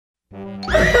It's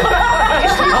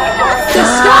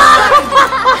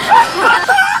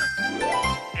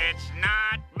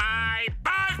not my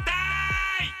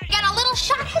birthday! Got a little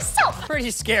shot himself.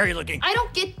 Pretty scary looking. I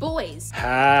don't get boys.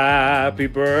 Happy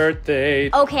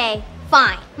birthday. Okay,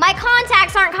 fine. My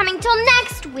contacts aren't coming till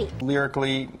next week.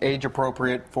 Lyrically age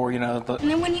appropriate for, And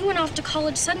then when you went off to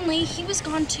college, suddenly he was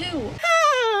gone too.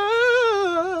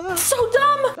 So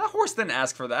dumb. That horse didn't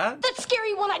ask for that. That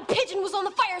scary one-eyed pigeon was on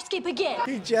the fire escape again.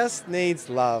 He just needs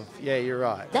love. Yeah, you're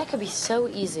right. That could be so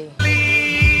easy.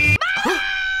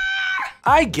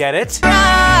 I get it.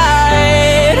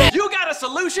 You got a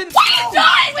solution? What are you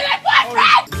doing with my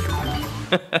boyfriend?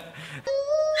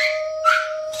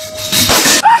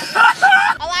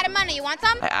 A lot of money. You want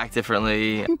some? I act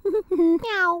differently.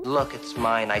 Meow. Look, it's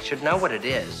mine. I should know what it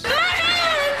is.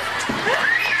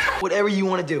 Whatever you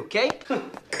want to do, okay?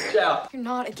 Ciao. You're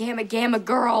not a gamma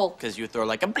girl. Because you throw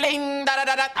like a bling da da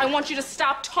da da. I want you to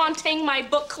stop taunting my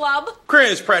book club.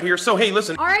 Chris, Pratt here. So, hey,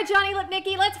 listen. All right, Johnny, look,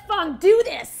 Nicki, let's do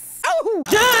this. Oh,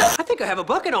 yeah. I think I have a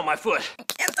bucket on my foot.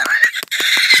 You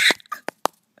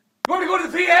want to go to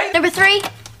the PA? Number 3.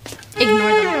 Ignore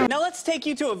them. Now let's take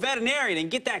you to a veterinarian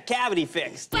and get that cavity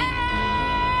fixed.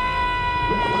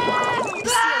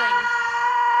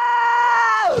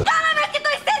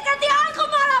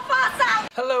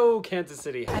 Hello, Kansas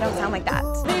City. I don't sound like that.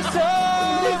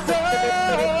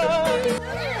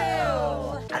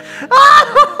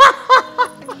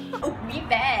 We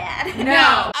bad.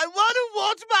 No. I want to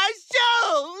watch my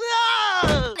show.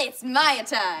 No. It's my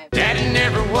time. Daddy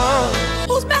never was.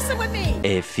 Who's messing with me?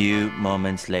 A few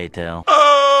moments later.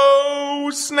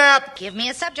 Oh, snap. Give me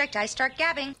a subject, I start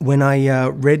gabbing. When I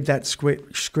read that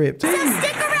script, Stick around,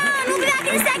 we'll be back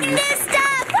in a second. This stuff.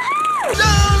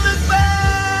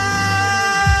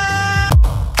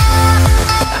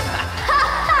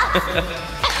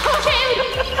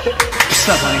 What's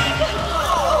up, honey?